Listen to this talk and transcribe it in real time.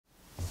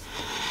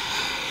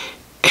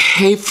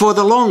hey, for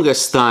the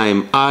longest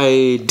time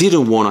I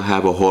didn't want to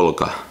have a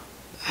Holga.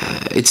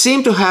 It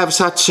seemed to have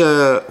such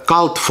a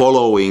cult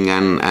following,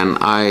 and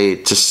I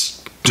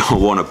just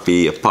don't want to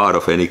be a part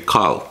of any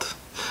cult.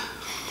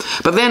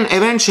 But then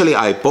eventually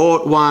I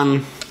bought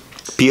one,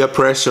 peer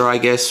pressure I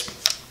guess,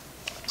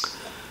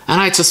 and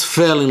I just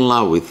fell in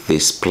love with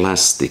this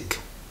plastic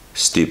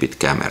stupid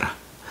camera.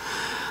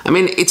 I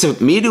mean, it's a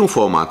medium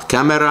format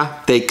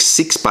camera, takes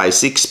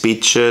 6x6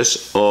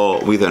 pictures,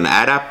 or with an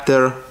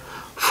adapter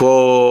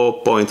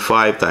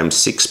 4.5 times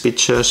 6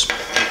 pictures.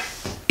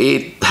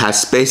 It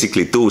has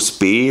basically two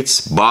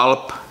speeds,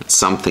 bulb,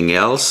 something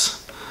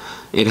else.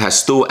 It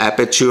has two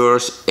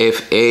apertures,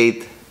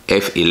 f8,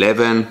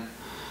 f11.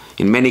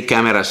 In many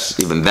cameras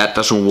even that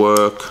doesn't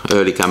work,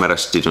 early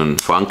cameras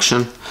didn't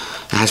function.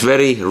 It has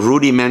very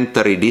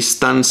rudimentary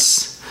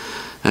distance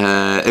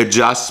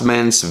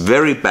adjustments,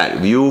 very bad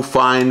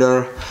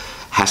viewfinder,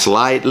 has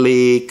light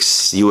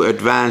leaks. You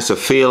advance a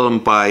film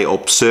by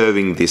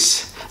observing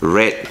this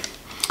red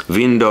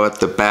window at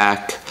the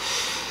back.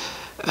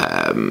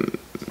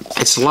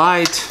 It's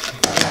light,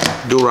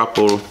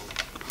 durable,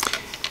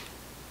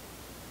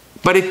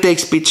 but it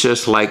takes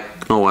pictures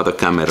like no other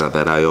camera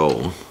that I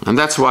own. And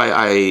that's why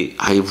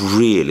I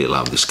really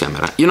love this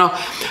camera. You know,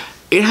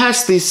 it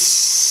has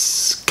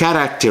these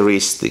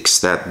characteristics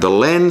that the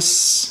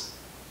lens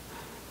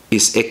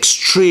is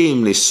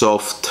extremely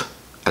soft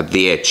at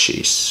the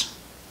edges,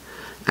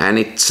 and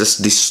it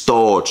just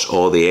distorts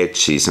all the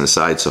edges and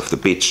sides of the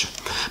picture.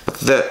 But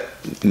the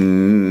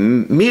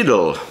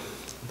middle,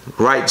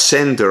 right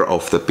center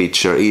of the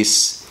picture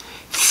is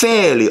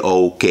fairly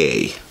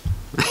okay.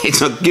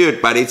 It's not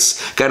good, but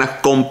it's kind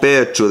of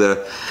compared to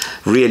the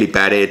really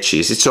bad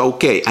edges, it's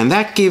okay. And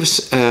that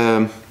gives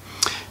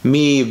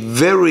me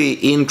very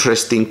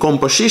interesting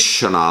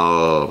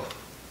compositional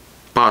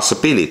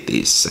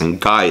possibilities and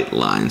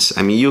guidelines.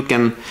 I mean, you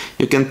can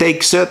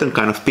take certain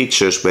kind of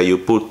pictures where you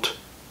put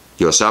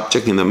your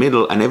subject in the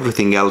middle and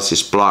everything else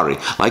is blurry.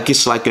 Like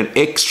it's like an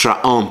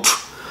extra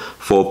oomph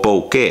for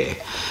bokeh,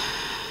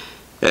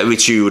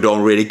 which you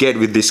don't really get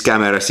with this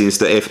camera, since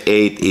the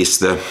f8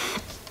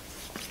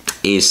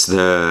 is the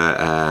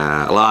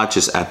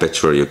largest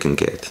aperture you can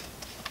get.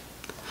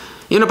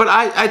 You know, but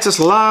I just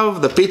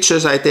love the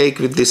pictures I take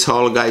with this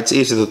Holga. It's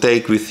easy to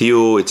take with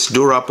you, it's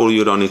durable,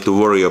 you don't need to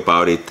worry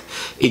about it.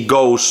 It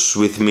goes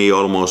with me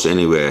almost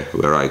anywhere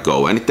where I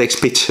go, and it takes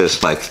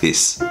pictures like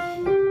this.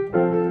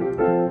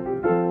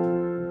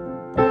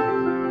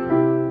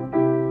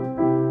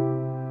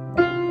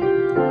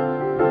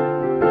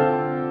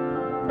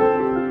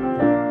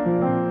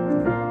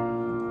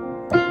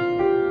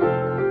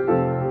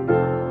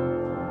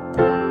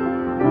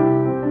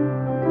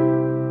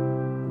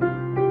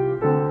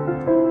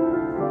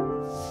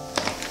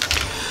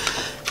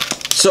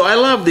 So I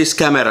love this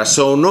camera,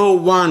 so no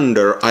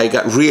wonder I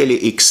got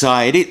really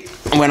excited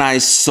when I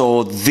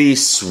saw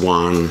this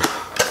one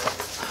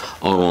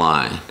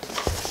online.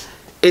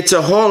 It's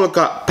a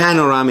Holga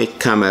Panoramic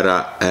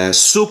camera, a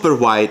super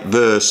wide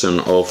version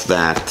of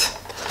that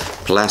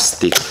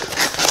plastic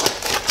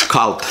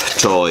cult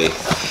toy.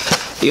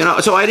 You know,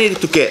 so I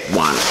needed to get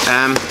one.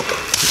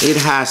 It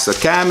has a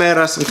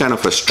camera, some kind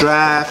of a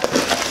strap.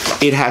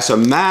 It has a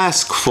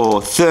mask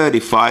for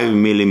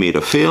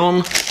 35mm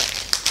film.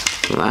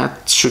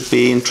 That should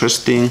be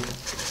interesting.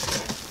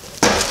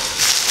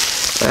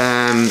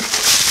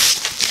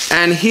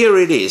 And here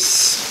it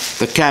is,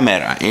 the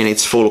camera in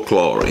its full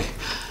glory.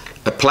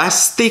 A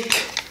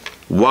plastic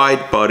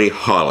wide body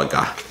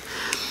Holga.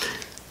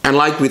 And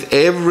like with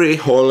every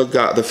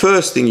Holga, the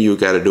first thing you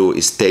gotta do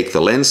is take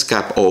the lens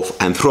cap off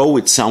and throw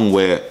it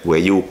somewhere where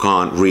you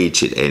can't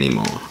reach it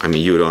anymore. I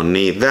mean, you don't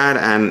need that,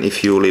 and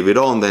if you leave it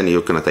on, then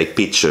you're gonna take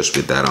pictures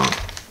with that on.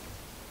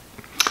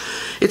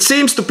 It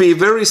seems to be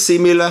very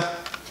similar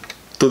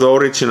to the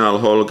original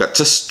Holga,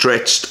 just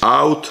stretched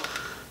out.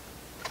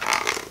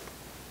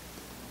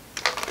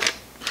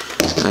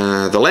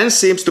 The lens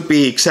seems to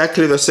be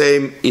exactly the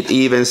same. It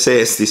even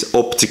says this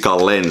optical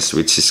lens,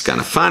 which is kind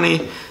of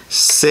funny.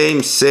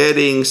 Same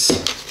settings,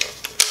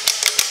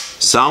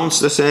 sounds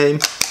the same.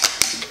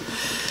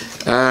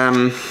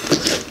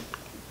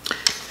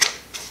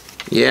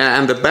 Yeah,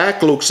 and the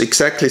back looks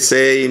exactly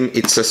same.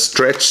 It's just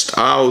stretched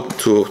out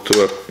to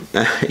a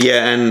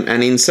yeah,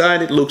 and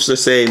inside it looks the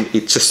same.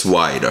 It's just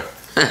wider.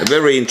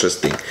 Very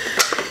interesting.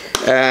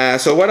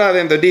 So what are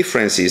then the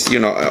differences? You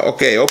know,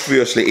 okay,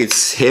 obviously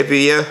it's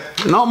heavier,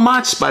 not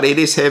much, but it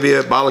is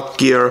heavier,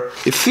 bulkier.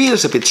 It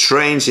feels a bit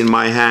strange in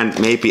my hand,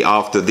 maybe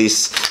after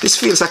this. This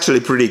feels actually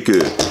pretty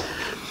good.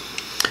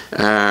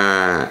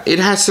 It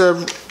has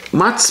a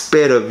much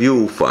better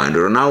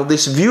viewfinder. Now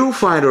this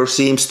viewfinder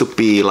seems to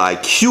be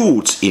like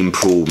huge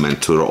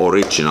improvement to the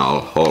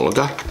original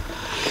Holga.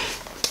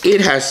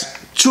 It has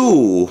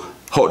two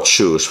hot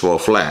shoes for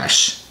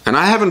flash. And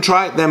I haven't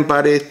tried them,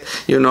 but it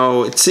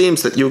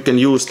seems that you can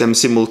use them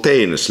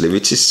simultaneously,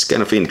 which is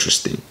kind of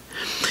interesting.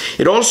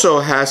 It also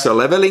has a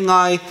leveling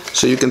eye,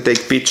 so you can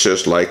take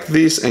pictures like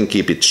this and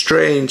keep it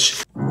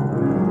strange.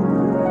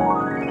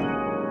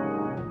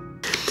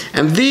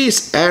 And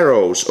these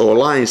arrows or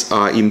lines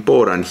are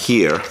important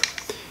here,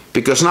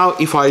 because now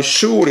if I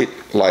shoot it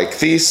like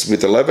this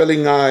with a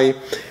leveling eye,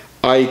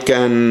 I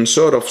can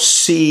sort of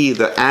see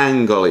the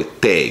angle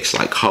it takes,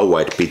 like how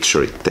wide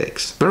picture it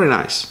takes. Very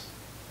nice.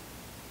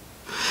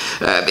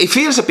 It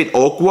feels a bit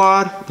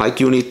awkward, like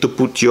you need to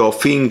put your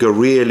finger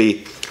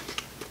really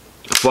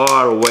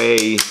far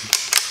away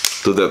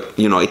to the,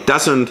 you know, it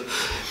doesn't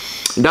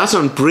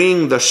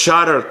bring the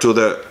shutter to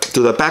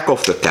the back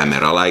of the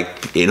camera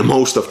like in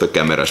most of the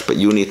cameras, but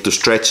you need to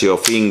stretch your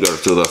finger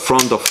to the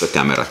front of the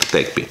camera to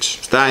take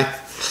pictures. I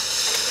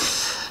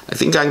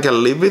think I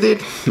can live with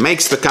it.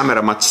 Makes the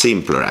camera much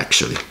simpler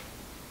actually.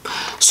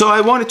 So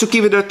I wanted to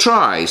give it a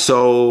try,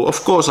 so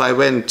of course I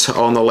went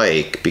on the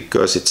lake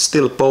because it's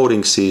still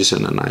boating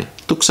season, and I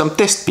took some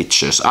test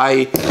pictures.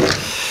 I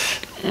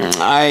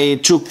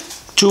took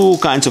two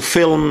kinds of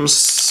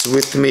films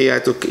with me. I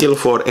took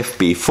Ilford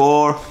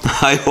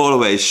FP4, I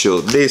always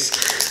shoot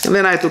this, and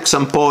then I took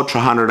some Portra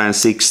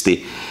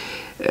 160.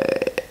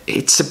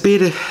 It's a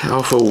bit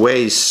of a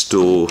waste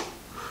to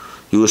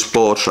use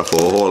Portra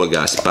for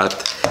Holgas, but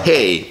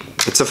hey,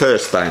 it's the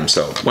first time,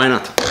 so why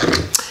not?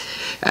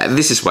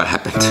 This is what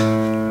happened.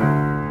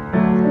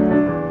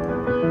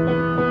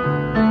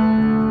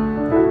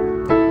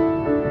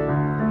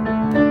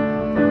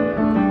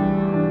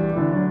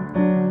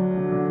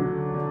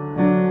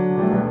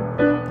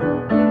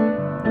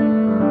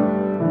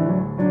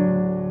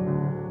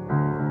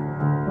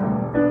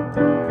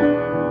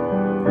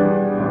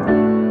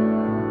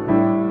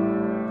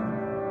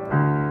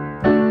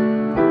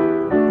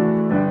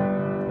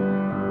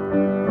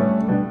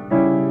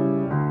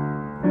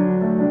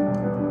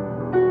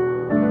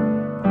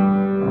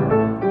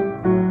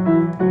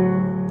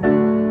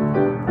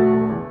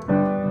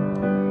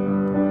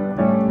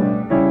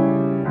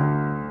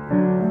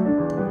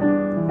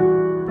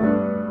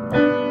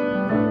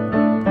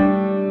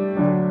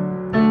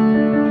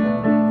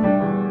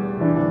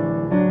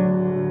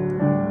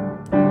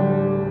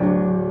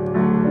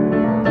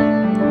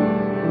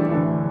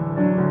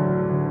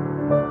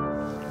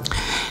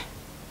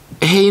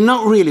 Hey,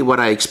 not really what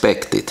I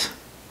expected.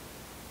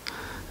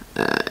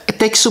 It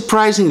takes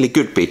surprisingly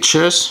good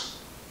pictures.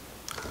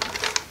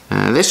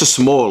 There's a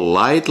small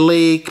light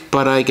leak,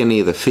 but I can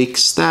either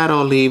fix that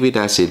or leave it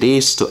as it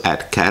is to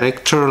add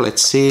character.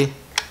 Let's see.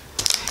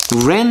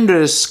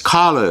 Renders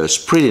colors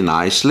pretty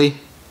nicely.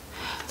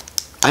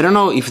 I don't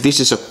know if this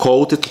is a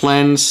coated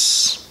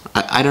lens.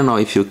 I don't know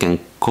if you can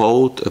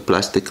coat a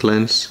plastic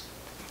lens.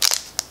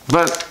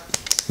 But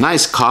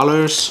nice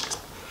colors.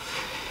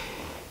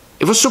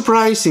 It was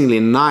surprisingly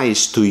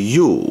nice to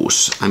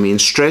use. I mean,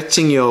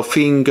 stretching your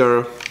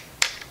finger,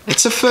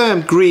 it's a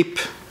firm grip.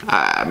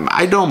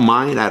 I don't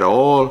mind at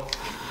all.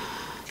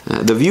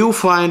 The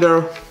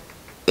viewfinder,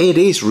 it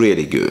is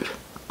really good.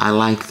 I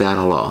like that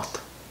a lot.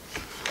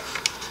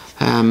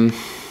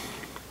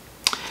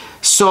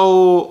 So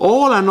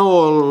all in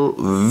all,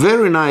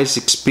 very nice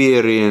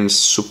experience,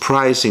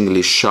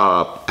 surprisingly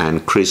sharp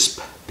and crisp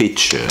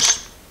pictures.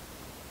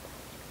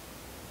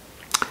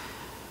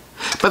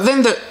 But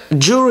then the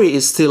jury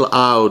is still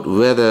out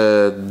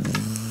whether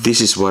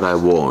this is what I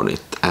wanted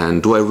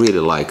and do I really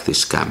like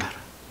this camera.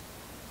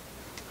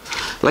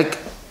 Like,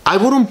 I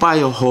wouldn't buy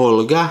a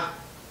Holga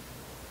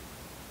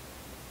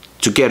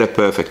to get a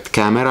perfect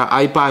camera.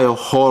 I buy a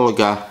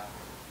Holga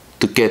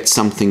to get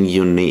something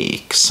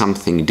unique,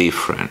 something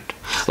different.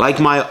 Like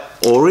my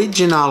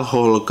original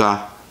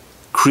Holga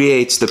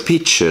creates the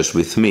pictures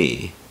with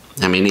me.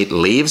 I mean, it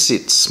leaves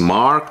its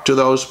mark to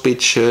those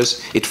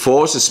pictures, it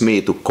forces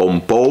me to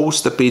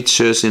compose the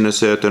pictures in a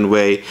certain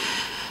way,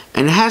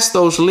 and has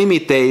those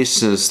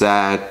limitations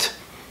that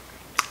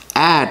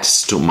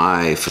adds to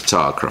my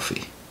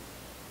photography.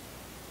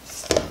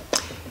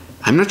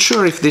 I'm not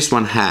sure if this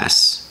one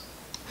has.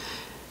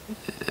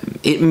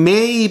 It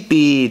may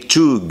be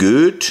too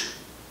good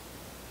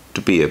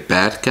to be a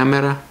bad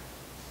camera,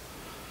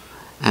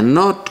 and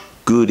not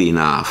good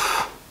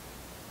enough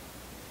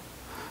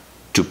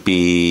to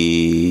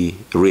be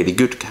a really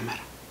good camera.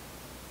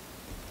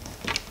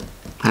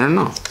 I don't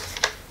know.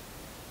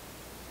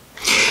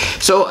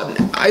 So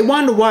I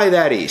wonder why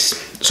that is.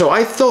 So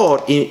I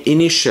thought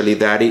initially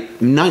that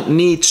it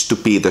needs to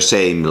be the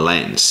same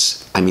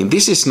lens. I mean,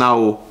 this is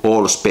now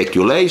all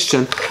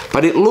speculation,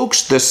 but it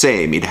looks the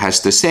same. It has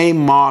the same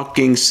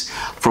markings.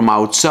 From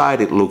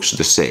outside it looks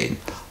the same.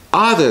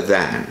 Other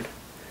than,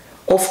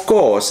 of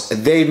course,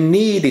 they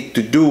needed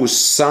to do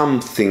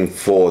something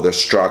for the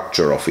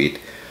structure of it.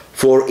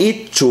 For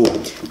it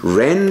to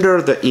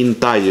render the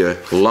entire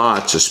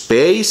larger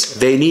space,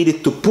 they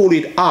needed to pull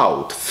it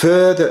out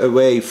further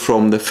away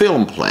from the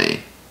film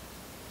plane.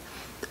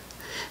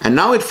 And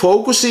now it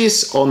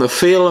focuses on the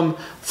film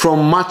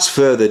from much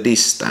further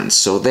distance,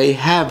 so they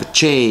have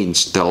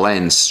changed the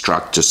lens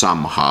structure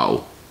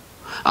somehow.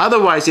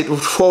 Otherwise it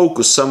would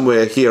focus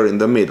somewhere here in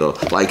the middle,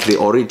 like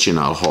the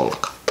original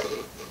Holga.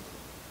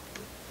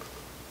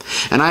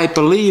 And I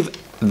believe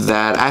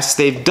that as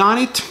they've done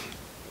it,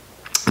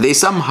 they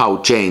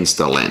somehow changed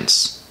the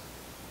lens.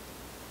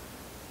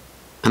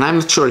 And I'm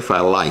not sure if I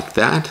like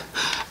that.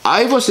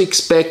 I was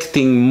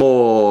expecting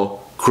more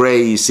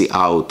crazy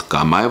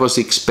outcome. I was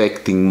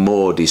expecting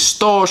more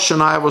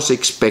distortion. I was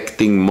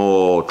expecting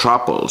more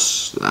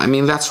troubles. I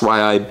mean, that's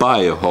why I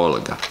buy a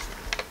Holga.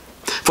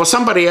 For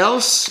somebody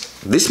else,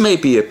 this may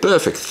be a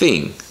perfect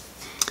thing.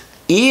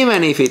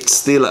 Even if it's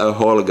still a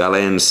Holga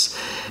lens,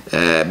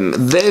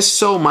 there's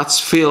so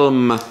much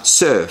film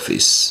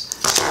surface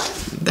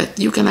that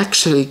you can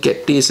actually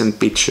get decent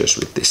pictures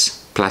with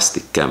this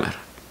plastic camera.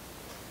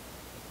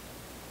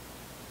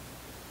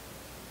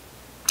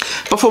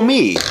 But for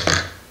me,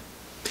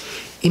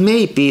 it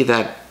may be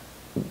that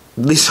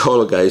this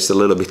Holga is a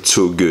little bit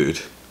too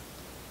good.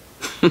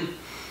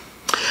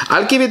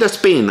 I'll give it a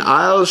spin.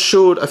 I'll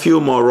shoot a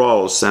few more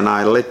rolls and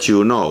I'll let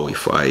you know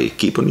if I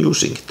keep on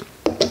using it.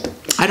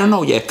 I don't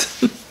know yet.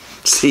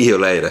 See you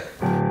later.